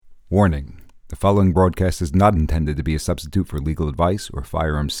Warning. The following broadcast is not intended to be a substitute for legal advice or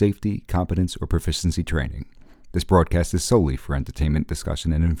firearm safety, competence, or proficiency training. This broadcast is solely for entertainment,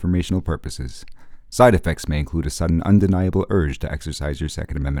 discussion, and informational purposes. Side effects may include a sudden, undeniable urge to exercise your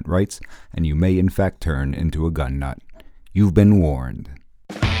Second Amendment rights, and you may in fact turn into a gun nut. You've been warned.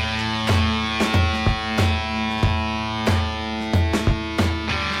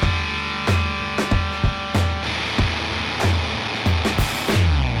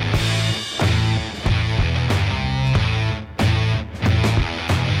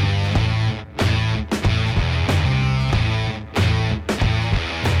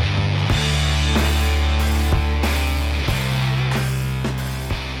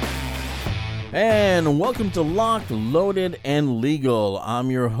 And welcome to Locked, Loaded, and Legal.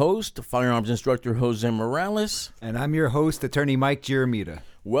 I'm your host, firearms instructor Jose Morales. And I'm your host, attorney Mike Giramita.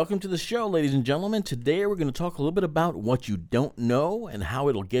 Welcome to the show, ladies and gentlemen. Today we're going to talk a little bit about what you don't know and how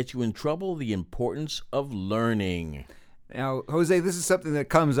it'll get you in trouble, the importance of learning. Now, Jose, this is something that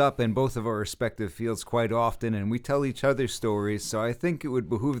comes up in both of our respective fields quite often, and we tell each other stories, so I think it would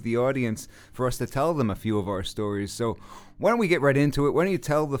behoove the audience for us to tell them a few of our stories. So why don't we get right into it? Why don't you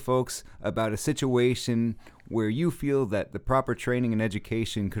tell the folks about a situation where you feel that the proper training and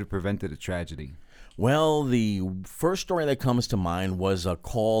education could have prevented a tragedy? Well, the first story that comes to mind was a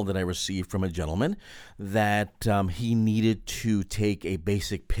call that I received from a gentleman that he needed to take a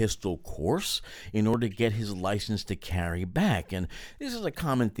basic pistol course in order to get his license to carry back. And this is a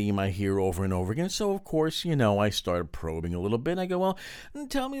common theme I hear over and over again. So, of course, I started probing a little bit. I go, well,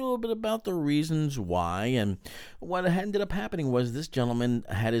 tell me a little bit about the reasons why. And what ended up happening was this gentleman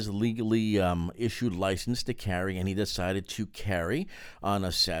had his legally issued license to carry, and he decided to carry on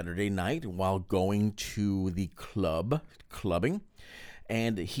a Saturday night while going to the clubbing,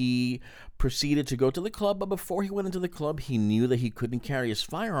 and he proceeded to go to the club. But before he went into the club, he knew that he couldn't carry his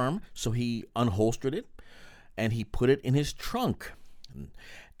firearm, so he unholstered it and he put it in his trunk.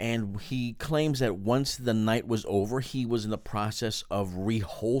 And he claims that once the night was over, he was in the process of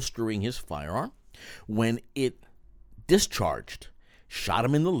reholstering his firearm when it discharged, shot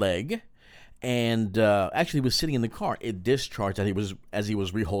him in the leg. And actually, he was sitting in the car. It discharged as he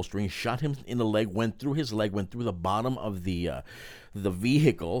was reholstering, shot him in the leg, went through his leg, went through the bottom of the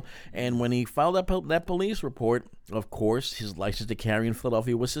vehicle. And when he filed that police report, of course, his license to carry in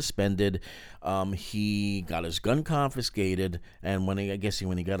Philadelphia was suspended. He got his gun confiscated, and when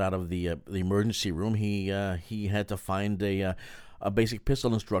he got out of the emergency room, he had to find a basic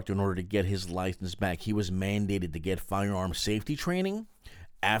pistol instructor in order to get his license back. He was mandated to get firearm safety training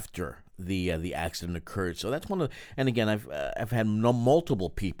after the accident occurred. So that's one of, and again, I've had multiple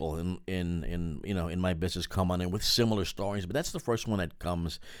people in my business come on in with similar stories, but that's the first one that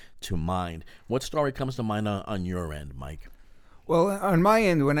comes to mind. What story comes to mind on your end, Mike? Well, on my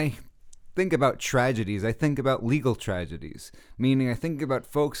end, when I think about tragedies, I think about legal tragedies, meaning I think about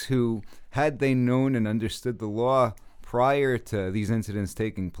folks who, had they known and understood the law prior to these incidents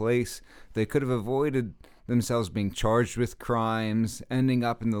taking place, they could have avoided themselves being charged with crimes, ending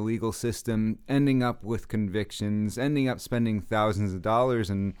up in the legal system, ending up with convictions, ending up spending thousands of dollars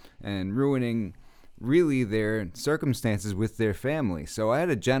and ruining really their circumstances with their family. So I had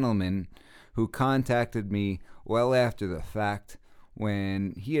a gentleman who contacted me well after the fact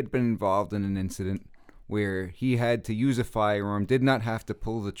when he had been involved in an incident where he had to use a firearm, did not have to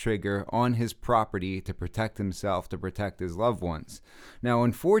pull the trigger on his property to protect himself, to protect his loved ones. Now,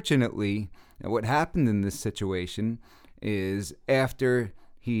 unfortunately, what happened in this situation is after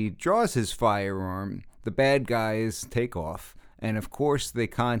he draws his firearm, the bad guys take off, and of course they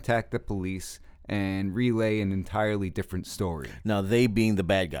contact the police and relay an entirely different story. Now, they being the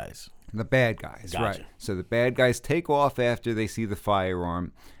bad guys. The bad guys, Gotcha. Right. So the bad guys take off after they see the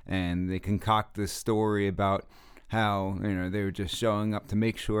firearm, and they concoct this story about how, they were just showing up to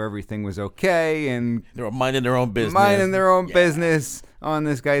make sure everything was okay, and they were minding their own business. Business on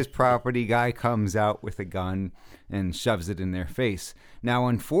this guy's property. Guy comes out with a gun and shoves it in their face. Now,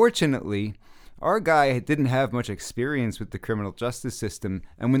 unfortunately, our guy didn't have much experience with the criminal justice system,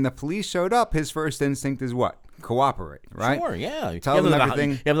 and when the police showed up, his first instinct is what? Cooperate, right? Sure, yeah. Tell them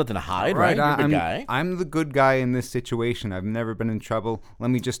everything. You have nothing to hide, right? You're a good guy. I'm the good guy in this situation. I've never been in trouble. Let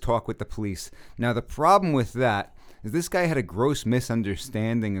me just talk with the police. Now, the problem with that is this guy had a gross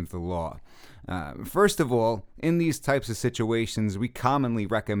misunderstanding of the law. First of all, in these types of situations, we commonly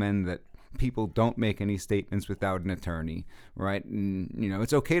recommend that people don't make any statements without an attorney, right? And,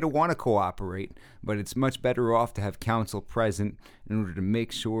 it's okay to want to cooperate, but it's much better off to have counsel present in order to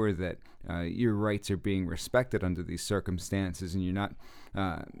make sure that your rights are being respected under these circumstances, and you're not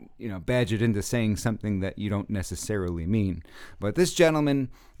badgered into saying something that you don't necessarily mean. But this gentleman,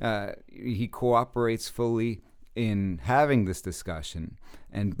 he cooperates fully in having this discussion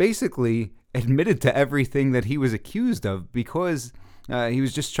and basically admitted to everything that he was accused of because he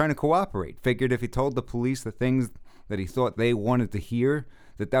was just trying to cooperate. Figured if he told the police the things that he thought they wanted to hear,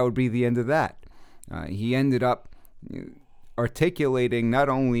 that would be the end of that. He ended up articulating not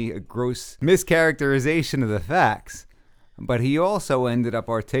only a gross mischaracterization of the facts, but he also ended up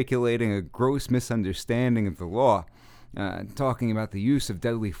articulating a gross misunderstanding of the law, talking about the use of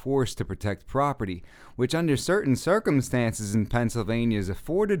deadly force to protect property, which under certain circumstances in Pennsylvania is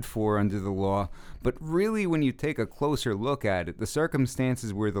afforded for under the law, but really when you take a closer look at it, the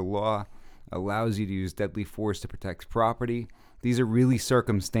circumstances where the law allows you to use deadly force to protect property, these are really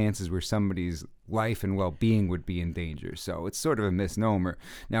circumstances where somebody's life and well-being would be in danger. So it's sort of a misnomer.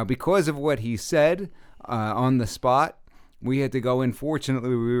 Now, because of what he said on the spot, we had to go in. Fortunately,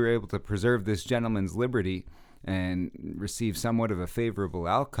 we were able to preserve this gentleman's liberty and receive somewhat of a favorable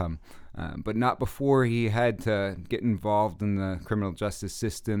outcome, but not before he had to get involved in the criminal justice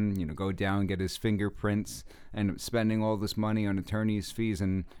system, go down, get his fingerprints, and spending all this money on attorney's fees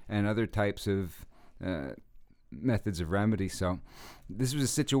and other types of methods of remedy. So this was a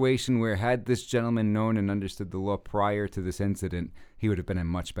situation where had this gentleman known and understood the law prior to this incident, he would have been in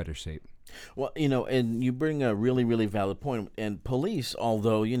much better shape. Well, and you bring a really, really valid point. And police,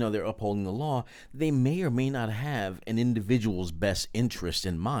 although, they're upholding the law, they may or may not have an individual's best interest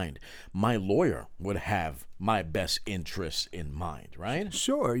in mind. My lawyer would have my best interests in mind, right?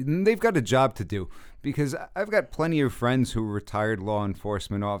 Sure. And they've got a job to do because I've got plenty of friends who are retired law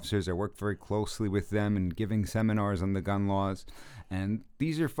enforcement officers. I work very closely with them and giving seminars on the gun laws. And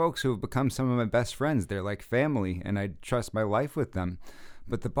these are folks who have become some of my best friends. They're like family, and I trust my life with them.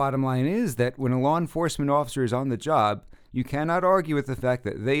 But the bottom line is that when a law enforcement officer is on the job, you cannot argue with the fact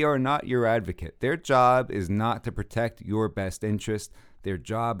that they are not your advocate. Their job is not to protect your best interest. Their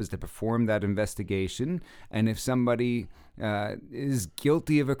job is to perform that investigation. And if somebody is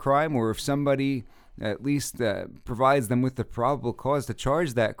guilty of a crime, or if somebody at least provides them with the probable cause to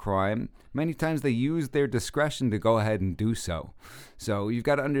charge that crime, many times they use their discretion to go ahead and do so. So you've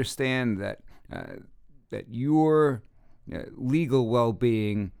got to understand that your legal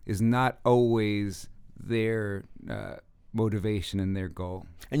well-being is not always their motivation and their goal.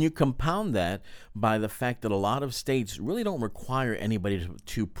 And you compound that by the fact that a lot of states really don't require anybody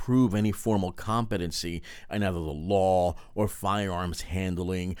to prove any formal competency in either the law or firearms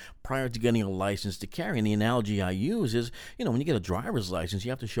handling prior to getting a license to carry. And the analogy I use is, when you get a driver's license,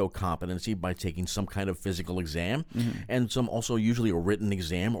 you have to show competency by taking some kind of physical exam, and some also usually a written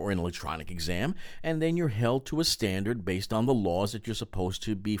exam or an electronic exam, and then you're held to a standard based on the laws that you're supposed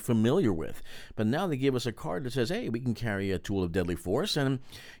to be familiar with. But now they give us a card that says, hey, we can carry a tool of deadly force, and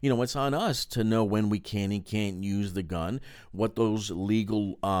it's on us to know when we can and can't use the gun, what those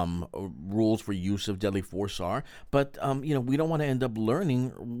legal rules for use of deadly force are. But we don't want to end up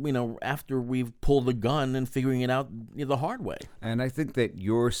learning after we've pulled the gun and figuring it out the hard way. And I think that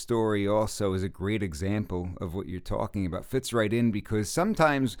your story also is a great example of what you're talking about. Fits right in, because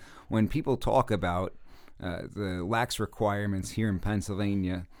sometimes when people talk about the lax requirements here in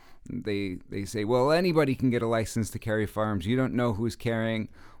Pennsylvania, they say, well, anybody can get a license to carry firearms. You don't know who's carrying.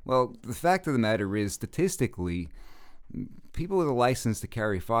 Well, the fact of the matter is, statistically, people with a license to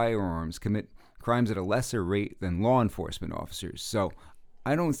carry firearms commit crimes at a lesser rate than law enforcement officers. So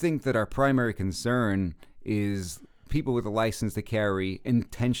I don't think that our primary concern is people with a license to carry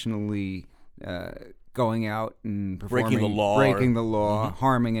intentionally going out and performing, breaking the law,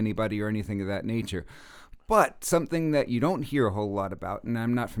 harming anybody or anything of that nature. But something that you don't hear a whole lot about, and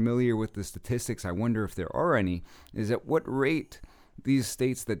I'm not familiar with the statistics, I wonder if there are any, is at what rate these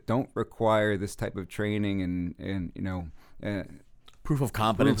states that don't require this type of training and proof of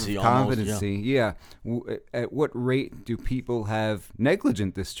competency. At what rate do people have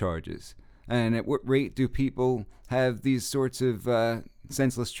negligent discharges? And at what rate do people have these sorts of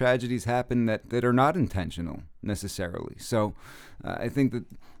senseless tragedies happen that are not intentional necessarily? So I think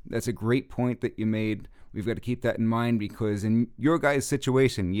that's a great point that you made. We've got to keep that in mind, because in your guy's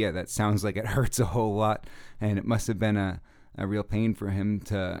situation, that sounds like it hurts a whole lot, and it must have been a real pain for him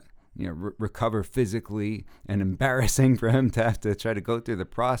to recover physically, and embarrassing for him to have to try to go through the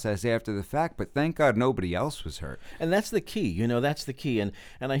process after the fact. But thank God nobody else was hurt. And that's the key, that's the key. And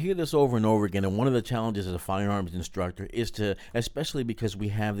I hear this over and over again. And one of the challenges as a firearms instructor is to, especially because we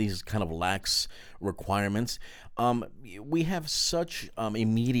have these kind of lax requirements, we have such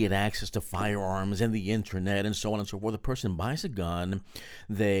immediate access to firearms and the internet and so on and so forth. The person buys a gun,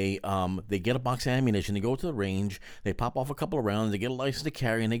 they get a box of ammunition, they go to the range, they pop off a couple of rounds, they get a license to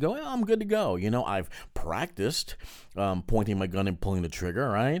carry, and they go, I'm good to go. I've practiced pointing my gun and pulling the trigger,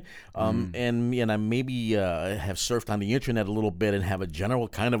 right? And I maybe have surfed on the internet a little bit and have a general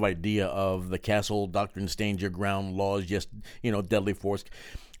kind of idea of the castle doctrine, stand your ground laws, just, deadly force.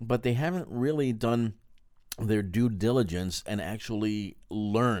 But they haven't really done their due diligence and actually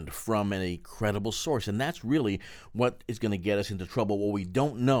learned from a credible source. And that's really what is going to get us into trouble. What we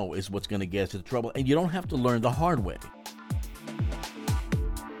don't know is what's going to get us into trouble. And you don't have to learn the hard way.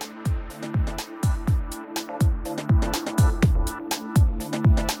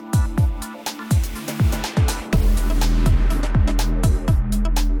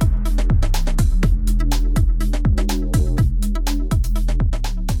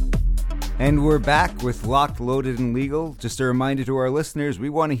 And we're back with Locked, Loaded, and Legal. Just a reminder to our listeners, we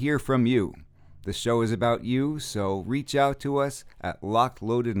want to hear from you. The show is about you, so reach out to us at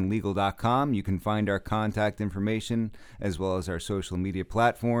lockedloadedandlegal.com. You can find our contact information as well as our social media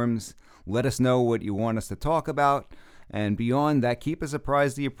platforms. Let us know what you want us to talk about. And beyond that, keep us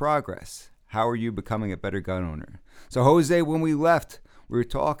apprised of your progress. How are you becoming a better gun owner? So, Jose, when we left, we were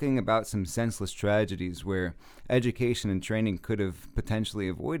talking about some senseless tragedies where education and training could have potentially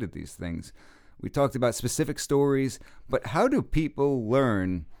avoided these things. We talked about specific stories, but how do people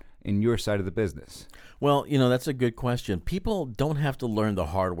learn in your side of the business? Well, that's a good question. People don't have to learn the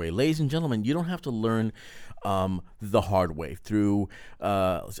hard way. Ladies and gentlemen, you don't have to learn the hard way through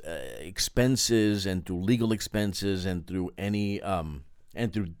expenses and through legal expenses and through any and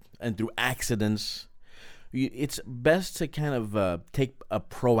through accidents. It's best to kind of take a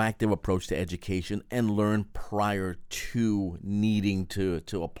proactive approach to education and learn prior to needing to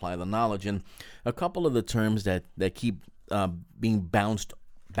apply the knowledge. And a couple of the terms that keep being bounced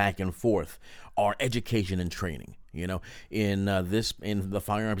back and forth are education and training. In the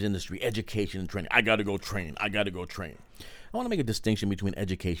firearms industry, education and training. I got to go train. I want to make a distinction between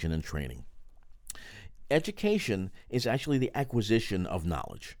education and training. Education is actually the acquisition of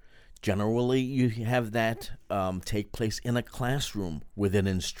knowledge. Generally, you have that take place in a classroom with an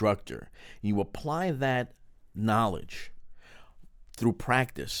instructor. You apply that knowledge through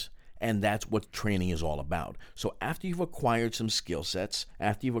practice, and that's what training is all about. So after you've acquired some skill sets,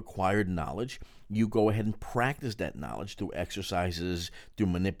 after you've acquired knowledge, you go ahead and practice that knowledge through exercises, through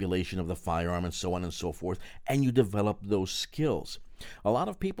manipulation of the firearm, and so on and so forth, and you develop those skills. A lot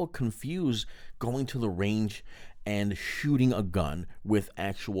of people confuse going to the range and shooting a gun with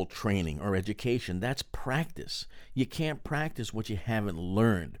actual training or education. That's practice. You can't practice what you haven't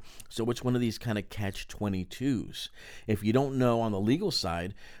learned. So it's one of these kind of catch-22s. If you don't know on the legal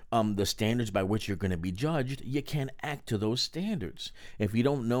side the standards by which you're going to be judged, you can't act to those standards. If you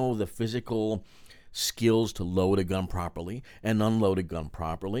don't know the physical skills to load a gun properly and unload a gun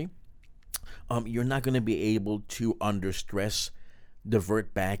properly, you're not going to be able to, under stress,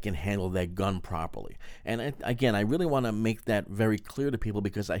 divert back and handle that gun properly. And again, I really want to make that very clear to people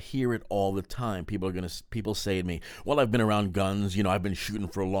because I hear it all the time. People say to me, well, I've been around guns, I've been shooting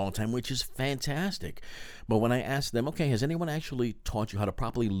for a long time, which is fantastic. But when I ask them, okay, has anyone actually taught you how to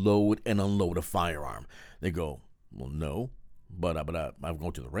properly load and unload a firearm? They go, well, no. But I've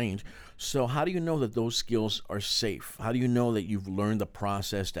gone to the range. So how do you know that those skills are safe? How do you know that you've learned the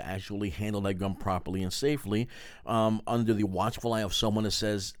process to actually handle that gun properly and safely under the watchful eye of someone that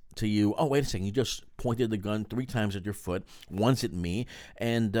says to you, oh, wait a second, you just pointed the gun 3 times at your foot, once at me,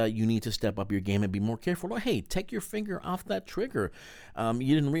 and you need to step up your game and be more careful. Or, hey, take your finger off that trigger.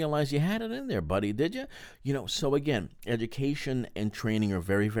 You didn't realize you had it in there, buddy, did you? So again, education and training are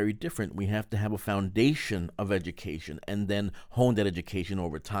very, very different. We have to have a foundation of education and then hone that education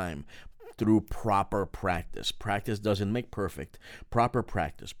over time through proper practice. Practice doesn't make perfect. Proper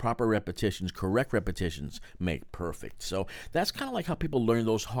practice, proper repetitions, correct repetitions make perfect. So that's kind of like how people learn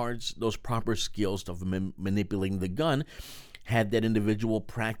those proper skills of manipulating the gun. Had that individual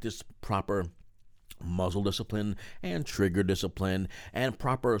practice proper muzzle discipline and trigger discipline and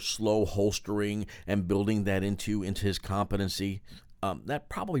proper slow holstering and building that into his competency, that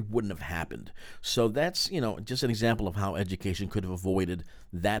probably wouldn't have happened. So that's, just an example of how education could have avoided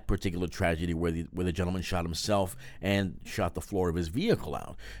that particular tragedy where the gentleman shot himself and shot the floor of his vehicle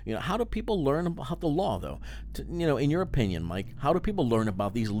out. How do people learn about the law, though? In your opinion, Mike, how do people learn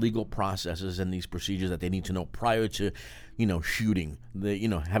about these legal processes and these procedures that they need to know prior to, shooting,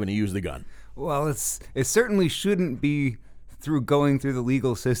 having to use the gun? Well, it certainly shouldn't be through going through the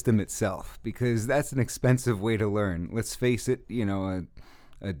legal system itself, because that's an expensive way to learn. Let's face it,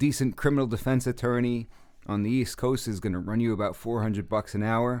 a decent criminal defense attorney on the East Coast is going to run you about $400 an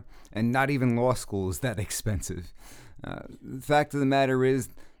hour, and not even law school is that expensive. The fact of the matter is,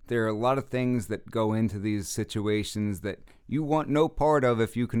 there are a lot of things that go into these situations that you want no part of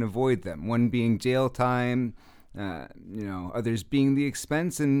if you can avoid them. One being jail time, others being the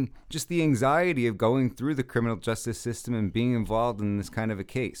expense and just the anxiety of going through the criminal justice system and being involved in this kind of a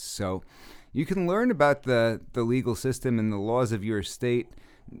case. So you can learn about the legal system and the laws of your state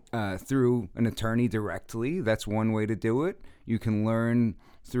through an attorney directly. That's one way to do it. You can learn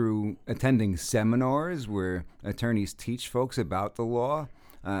through attending seminars where attorneys teach folks about the law.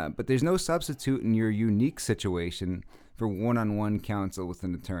 But there's no substitute in your unique situation for one-on-one counsel with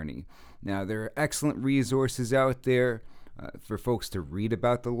an attorney. Now, there are excellent resources out there for folks to read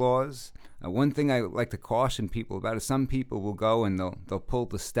about the laws. One thing I like to caution people about is some people will go and they'll pull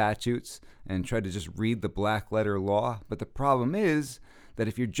the statutes and try to just read the black letter law. But the problem is that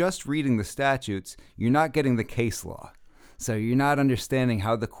if you're just reading the statutes, you're not getting the case law. So you're not understanding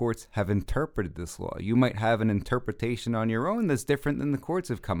how the courts have interpreted this law. You might have an interpretation on your own that's different than the courts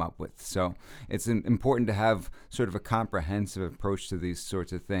have come up with. So it's important to have sort of a comprehensive approach to these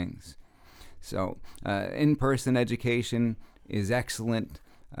sorts of things. So in-person education is excellent.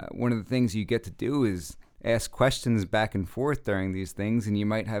 One of the things you get to do is ask questions back and forth during these things, and you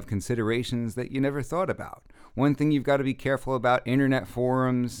might have considerations that you never thought about. One thing you've got to be careful about, internet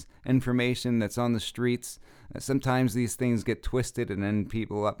forums, information that's on the streets. Sometimes these things get twisted and end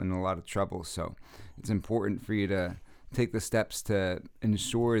people up in a lot of trouble. So it's important for you to take the steps to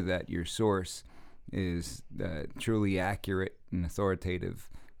ensure that your source is truly accurate and authoritative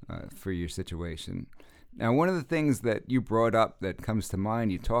for your situation. Now, one of the things that you brought up that comes to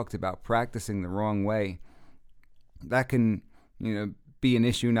mind, you talked about practicing the wrong way. That can, be an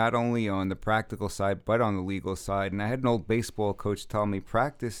issue not only on the practical side, but on the legal side. And I had an old baseball coach tell me,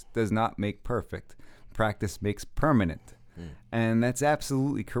 practice does not make perfect. Practice makes permanent. And that's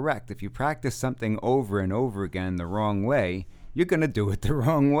absolutely correct. If you practice something over and over again the wrong way, you're going to do it the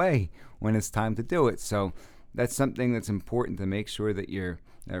wrong way when it's time to do it. So that's something that's important to make sure that you're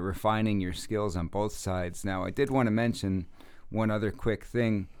refining your skills on both sides. Now, I did want to mention one other quick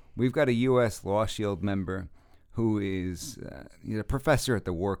thing. We've got a U.S. Law Shield member who is a professor at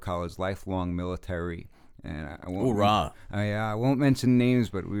the War College, lifelong military. And I won't mention names,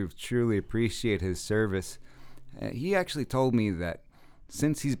 but we truly appreciate his service. He actually told me that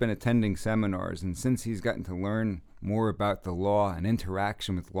since he's been attending seminars and since he's gotten to learn more about the law and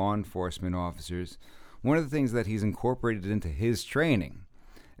interaction with law enforcement officers, one of the things that he's incorporated into his training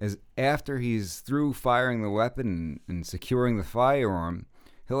is after he's through firing the weapon and securing the firearm,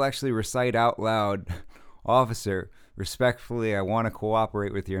 he'll actually recite out loud, "Officer, respectfully, I want to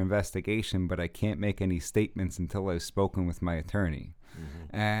cooperate with your investigation, but I can't make any statements until I've spoken with my attorney."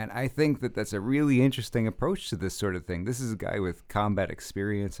 Mm-hmm. And I think that that's a really interesting approach to this sort of thing. This is a guy with combat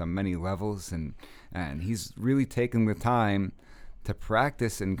experience on many levels, and he's really taken the time to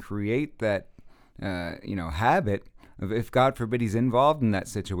practice and create that habit of, if God forbid he's involved in that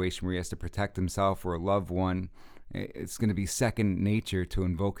situation where he has to protect himself or a loved one, it's going to be second nature to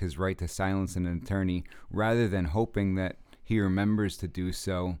invoke his right to silence an attorney rather than hoping that he remembers to do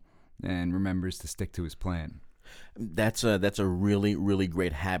so and remembers to stick to his plan. That's a really, really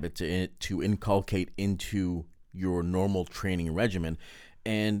great habit to inculcate into your normal training regimen.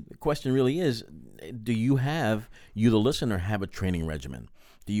 And the question really is, do you, the listener, have a training regimen?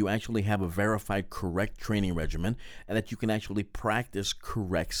 Do you actually have a verified correct training regimen and that you can actually practice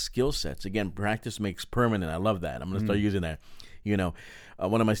correct skill sets? Again, practice makes permanent. I love that. I'm going to start using that.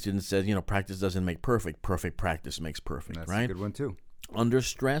 One of my students says, practice doesn't make perfect. Perfect practice makes perfect. That's right? a good one too. Under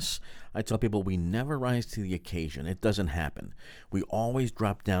stress, I tell people we never rise to the occasion. It doesn't happen. We always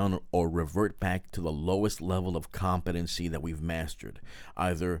drop down or revert back to the lowest level of competency that we've mastered,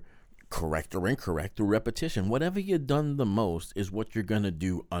 either correct or incorrect through repetition. Whatever you've done the most is what you're going to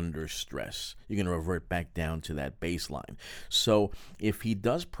do under stress. You're going to revert back down to that baseline. So if he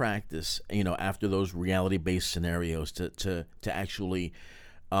does practice, after those reality-based scenarios to actually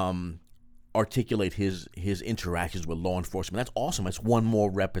articulate his interactions with law enforcement. That's awesome. That's one more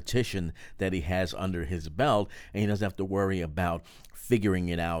repetition that he has under his belt, and he doesn't have to worry about figuring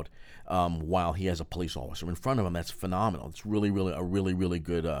it out while he has a police officer in front of him. That's phenomenal. It's really a really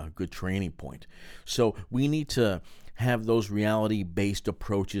good training point. So we need to have those reality-based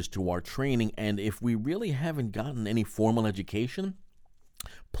approaches to our training, and if we really haven't gotten any formal education,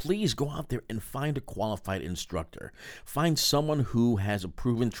 please go out there and find a qualified instructor. Find someone who has a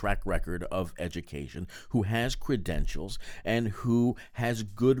proven track record of education, who has credentials, and who has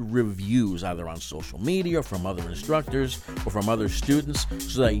good reviews either on social media or from other instructors or from other students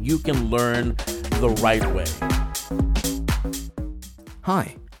so that you can learn the right way.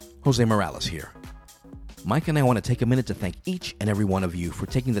 Hi, Jose Morales here. Mike and I want to take a minute to thank each and every one of you for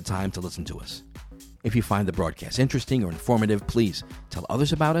taking the time to listen to us. If you find the broadcast interesting or informative, please tell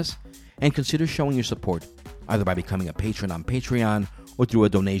others about us and consider showing your support either by becoming a patron on Patreon or through a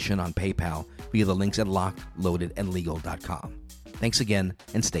donation on PayPal via the links at LockedLoadedAndLegal.com. Thanks again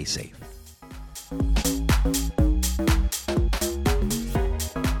and stay safe.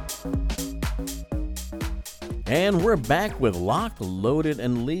 And we're back with Locked, Loaded,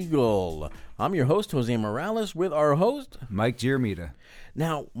 and Legal. I'm your host, Jose Morales, with our host, Mike Giramita.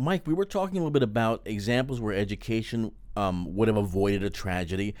 Now, Mike, we were talking a little bit about examples where education would have avoided a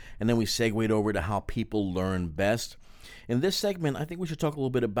tragedy, and then we segued over to how people learn best. In this segment, I think we should talk a little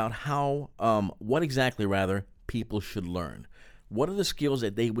bit about what exactly people should learn. What are the skills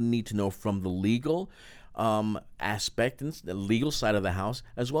that they would need to know from the legal aspect and the legal side of the house,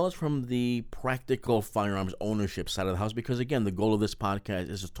 as well as from the practical firearms ownership side of the house? Because again, the goal of this podcast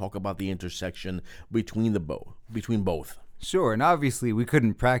is to talk about the intersection between both. Sure, and obviously we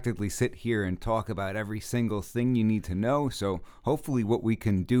couldn't practically sit here and talk about every single thing you need to know, so hopefully what we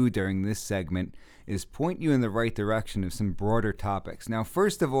can do during this segment is point you in the right direction of some broader topics. Now,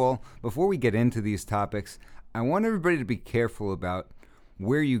 first of all, before we get into these topics, I want everybody to be careful about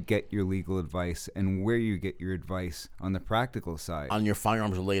where you get your legal advice and where you get your advice on the practical side. On your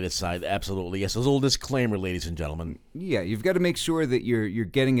firearms-related side, absolutely. Yes, a little disclaimer, ladies and gentlemen. Yeah, you've got to make sure that you're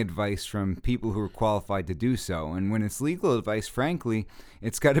getting advice from people who are qualified to do so. And when it's legal advice, frankly,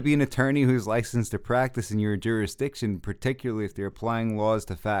 it's got to be an attorney who's licensed to practice in your jurisdiction, particularly if they're applying laws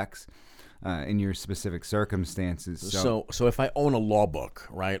to facts in your specific circumstances. So if I own a law book,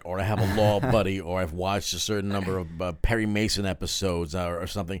 right, or I have a law buddy, or I've watched a certain number of Perry Mason episodes or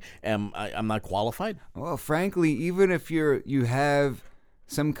something, I'm not qualified? Well, frankly, even if you have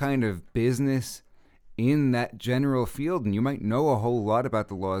some kind of business in that general field, and you might know a whole lot about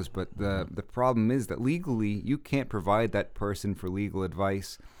the laws, but the problem is that legally you can't provide that person for legal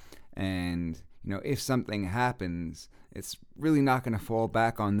advice, and if something happens, it's really not going to fall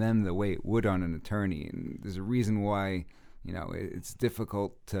back on them the way it would on an attorney. And there's a reason why, it's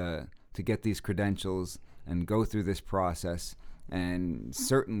difficult to get these credentials and go through this process. And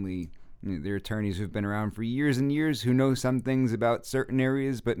certainly, there are attorneys who've been around for years and years who know some things about certain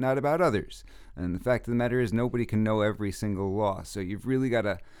areas, but not about others. And the fact of the matter is, nobody can know every single law. So you've really got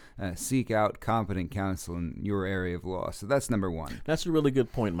to seek out competent counsel in your area of law. So that's number one. That's a really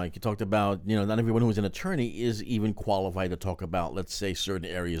good point, Mike. You talked about, not everyone who's an attorney is even qualified to talk about, let's say, certain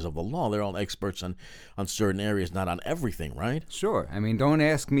areas of the law. They're all experts on certain areas, not on everything, right? Sure. I mean, don't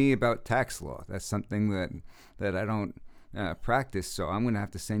ask me about tax law. That's something that I don't practice, so I'm going to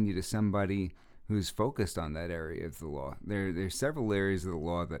have to send you to somebody who's focused on that area of the law. There's several areas of the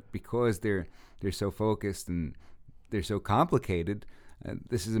law that, because they're so focused and they're so complicated,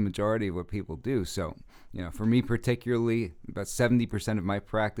 this is a majority of what people do. So, for me particularly, about 70% of my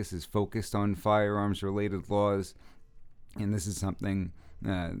practice is focused on firearms-related laws, and this is something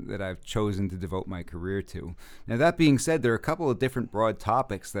that I've chosen to devote my career to. Now, that being said, there are a couple of different broad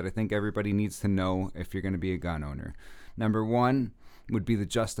topics that I think everybody needs to know if you're going to be a gun owner. Number one would be the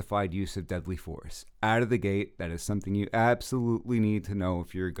justified use of deadly force. Out of the gate, that is something you absolutely need to know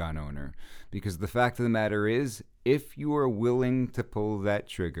if you're a gun owner. Because the fact of the matter is, if you are willing to pull that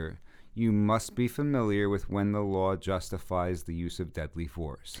trigger, you must be familiar with when the law justifies the use of deadly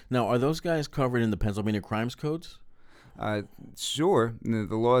force. Now, are those guys covered in the Pennsylvania Crimes Codes? Sure. The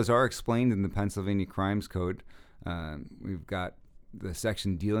laws are explained in the Pennsylvania Crimes Code. We've got the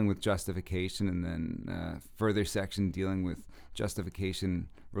section dealing with justification, and then further section dealing with justification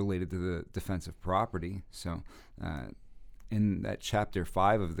related to the defense of property. So in that chapter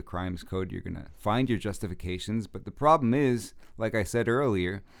 5 of the Crimes Code, you're going to find your justifications. But the problem is, like I said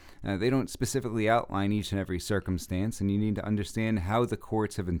earlier, they don't specifically outline each and every circumstance, and you need to understand how the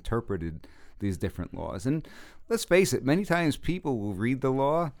courts have interpreted these different laws. And let's face it, many times people will read the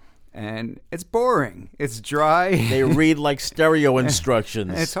law and it's boring. It's dry. They read like stereo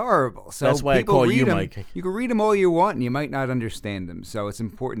instructions. It's horrible. So that's why I people call read you, them. Mike. You can read them all you want, and you might not understand them. So it's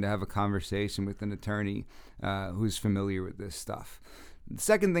important to have a conversation with an attorney who's familiar with this stuff. The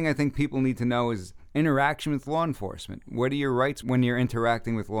second thing I think people need to know is interaction with law enforcement. What are your rights when you're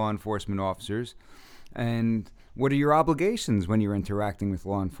interacting with law enforcement officers? And what are your obligations when you're interacting with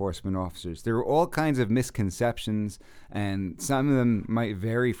law enforcement officers? There are all kinds of misconceptions, and some of them might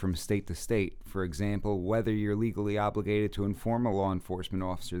vary from state to state. For example, whether you're legally obligated to inform a law enforcement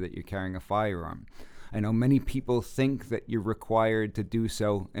officer that you're carrying a firearm. I know many people think that you're required to do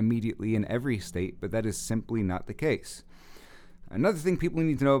so immediately in every state, but that is simply not the case. Another thing people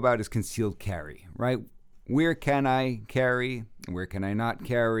need to know about is concealed carry, right? Where can I carry? Where can I not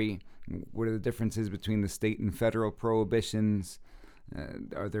carry? What are the differences between the state and federal prohibitions?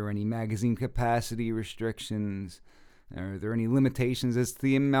 Are there any magazine capacity restrictions? Are there any limitations as to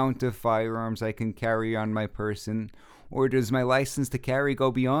the amount of firearms I can carry on my person? Or does my license to carry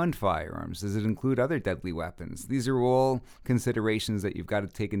go beyond firearms? Does it include other deadly weapons? These are all considerations that you've got to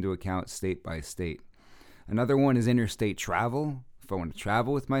take into account state by state. Another one is interstate travel. If I want to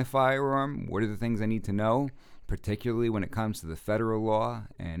travel with my firearm, what are the things I need to know? Particularly when it comes to the federal law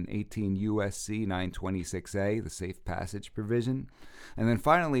and 18 U.S.C. 926A, the safe passage provision. And then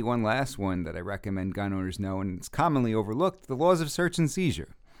finally, one last one that I recommend gun owners know, and it's commonly overlooked, the laws of search and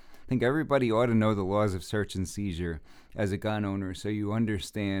seizure. I think everybody ought to know the laws of search and seizure as a gun owner so you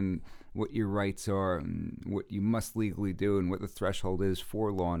understand what your rights are and what you must legally do and what the threshold is for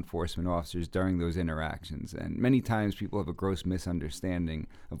law enforcement officers during those interactions. And many times people have a gross misunderstanding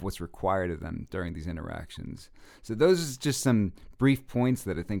of what's required of them during these interactions. So those are just some brief points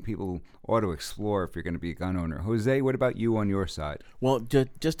that I think people ought to explore if you're going to be a gun owner. Jose, what about you on your side? Well,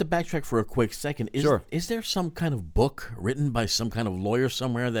 just to backtrack for a quick second, is there some kind of book written by some kind of lawyer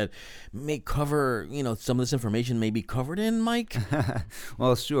somewhere that may cover, some of this information may be covered in, Mike?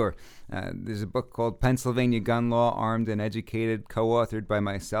 Well, sure. There's a book called Pennsylvania Gun Law, Armed and Educated, co-authored by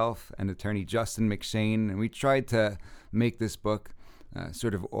myself and attorney Justin McShane. And we tried to make this book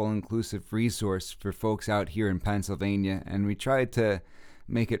sort of all-inclusive resource for folks out here in Pennsylvania. And we tried to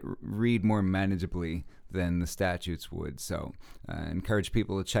make it read more manageably than the statutes would. So I encourage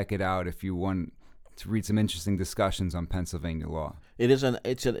people to check it out if you want to read some interesting discussions on Pennsylvania law.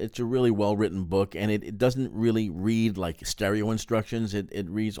 It's a really well written book, and it doesn't really read like stereo instructions. It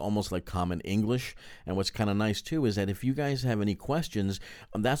reads almost like common English. And what's kind of nice too is that if you guys have any questions,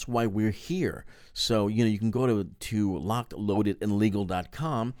 that's why we're here. So you can go to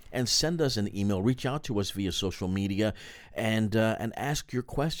lockedloadedandlegal.com and send us an email. Reach out to us via social media and ask your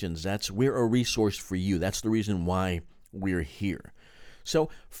questions. We're a resource for you. That's the reason why we're here.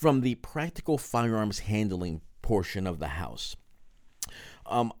 So from the practical firearms handling portion of the house,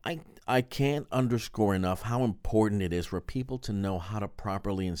 I can't underscore enough how important it is for people to know how to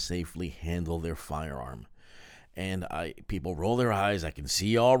properly and safely handle their firearm. And people roll their eyes. I can see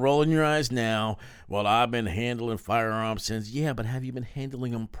y'all rolling your eyes now. Well, I've been handling firearms since. Yeah, but have you been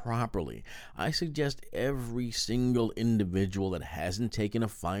handling them properly? I suggest every single individual that hasn't taken a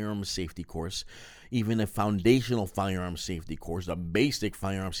firearm safety course, even a foundational firearm safety course, a basic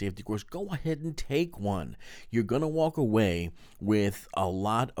firearm safety course, go ahead and take one. You're going to walk away with a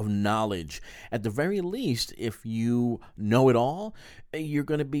lot of knowledge. At the very least, if you know it all, you're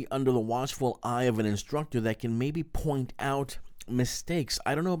going to be under the watchful eye of an instructor that can maybe point out mistakes.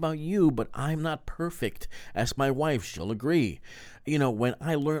 I don't know about you, but I'm not perfect. Ask my wife, she'll agree. When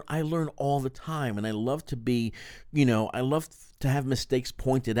I learn all the time, and I love to have mistakes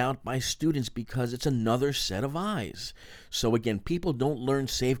pointed out by students because it's another set of eyes. So again, people don't learn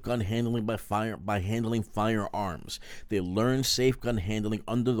safe gun handling by handling firearms. They learn safe gun handling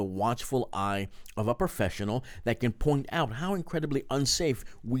under the watchful eye of a professional that can point out how incredibly unsafe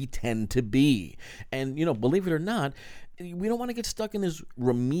we tend to be. And believe it or not, we don't want to get stuck in this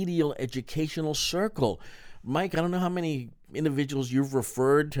remedial educational circle. Mike, I don't know how many individuals you've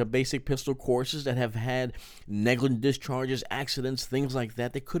referred to basic pistol courses that have had negligent discharges, accidents, things like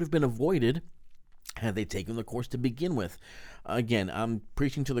that could have been avoided had they taken the course to begin with. Again, I'm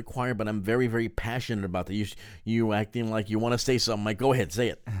preaching to the choir, but I'm very, very passionate about that. You acting like you want to say something, Mike. Go ahead, say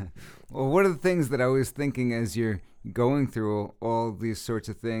it. Well, one of the things that I was thinking as you're going through all these sorts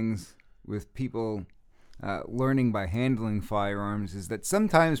of things with people learning by handling firearms is that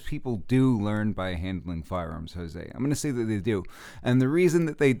sometimes people do learn by handling firearms, Jose. I'm going to say that they do. And the reason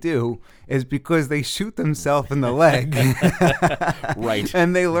that they do is because they shoot themselves in the leg. Right.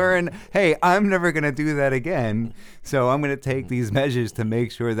 And they learn, hey, I'm never going to do that again, so I'm going to take these measures to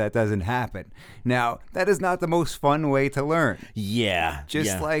make sure that doesn't happen. Now, that is not the most fun way to learn. Yeah.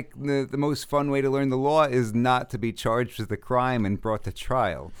 Just like the most fun way to learn the law is not to be charged with a crime and brought to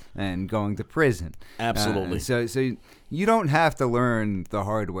trial and going to prison. Absolutely. So you don't have to learn the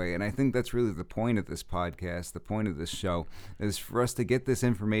hard way, and I think that's really the point of this podcast, the point of this show, is for us to get this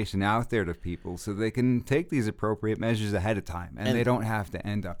information out there to people so they can take these appropriate measures ahead of time, and they don't have to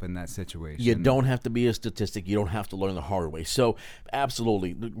end up in that situation. You don't have to be a statistic. You don't have to learn the hard way. So,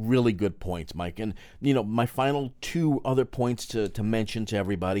 absolutely, really good points, Mike. And, my final two other points to mention to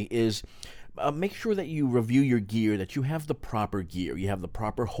everybody is make sure that you review your gear, that you have the proper gear. You have the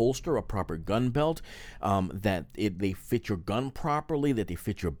proper holster, a proper gun belt, that they fit your gun properly, that they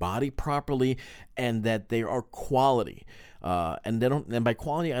fit your body properly, and that they are quality. And by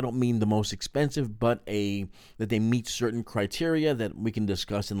quality, I don't mean the most expensive, but that they meet certain criteria that we can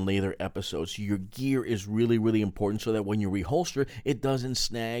discuss in later episodes. Your gear is really, really important so that when you reholster, it doesn't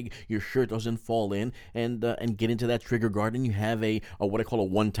snag, your shirt doesn't fall in, and get into that trigger guard, and you have a what I call a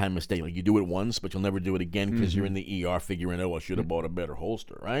one-time mistake. Like you do it once, but you'll never do it again because you're in the ER figuring, I should have bought a better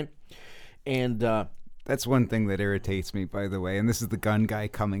holster, right? And that's one thing that irritates me, by the way, and this is the gun guy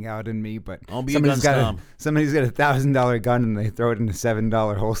coming out in me, but I'll be somebody's got a $1,000 gun and they throw it in a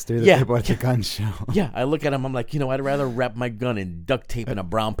 $7 holster that they bought at the gun show. Yeah, I look at him, I'm like, I'd rather wrap my gun in duct tape in a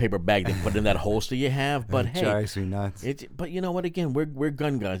brown paper bag than put it in that holster you have, but hey. Drives me nuts. But you know what, again, we're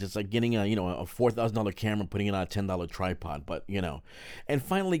gun guys. It's like getting a $4,000 camera and putting it on a $10 tripod, but And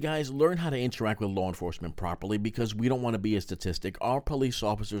finally, guys, learn how to interact with law enforcement properly, because we don't want to be a statistic. Our police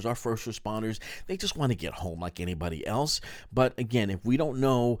officers, our first responders, they just want to get home like anybody else. But again, if we don't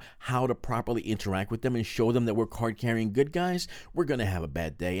know how to properly interact with them and show them that we're card-carrying good guys, we're going to have a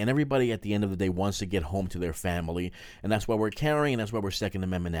bad day. And everybody at the end of the day wants to get home to their family. And that's why we're carrying, and that's why we're Second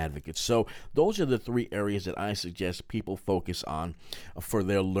Amendment advocates. So those are the three areas that I suggest people focus on for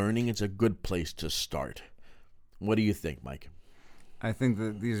their learning. It's a good place to start. What do you think, Mike? I think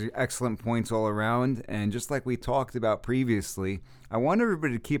that these are excellent points all around, and just like we talked about previously, I want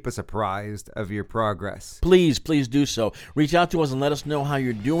everybody to keep us apprised of your progress. Please do so. Reach out to us and let us know how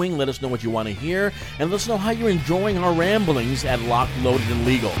you're doing. Let us know what you want to hear, and let us know how you're enjoying our ramblings at Locked, Loaded, and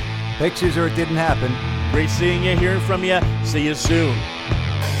Legal. Pictures or it didn't happen. Great seeing you, hearing from you. See you soon.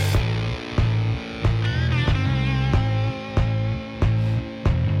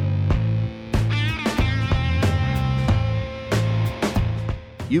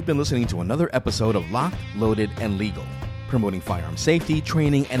 You've been listening to another episode of Locked, Loaded, and Legal, promoting firearm safety,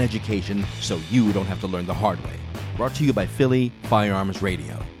 training, and education so you don't have to learn the hard way. Brought to you by Philly Firearms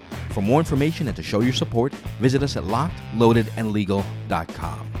Radio. For more information and to show your support, visit us at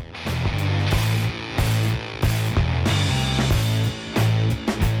lockedloadedandlegal.com.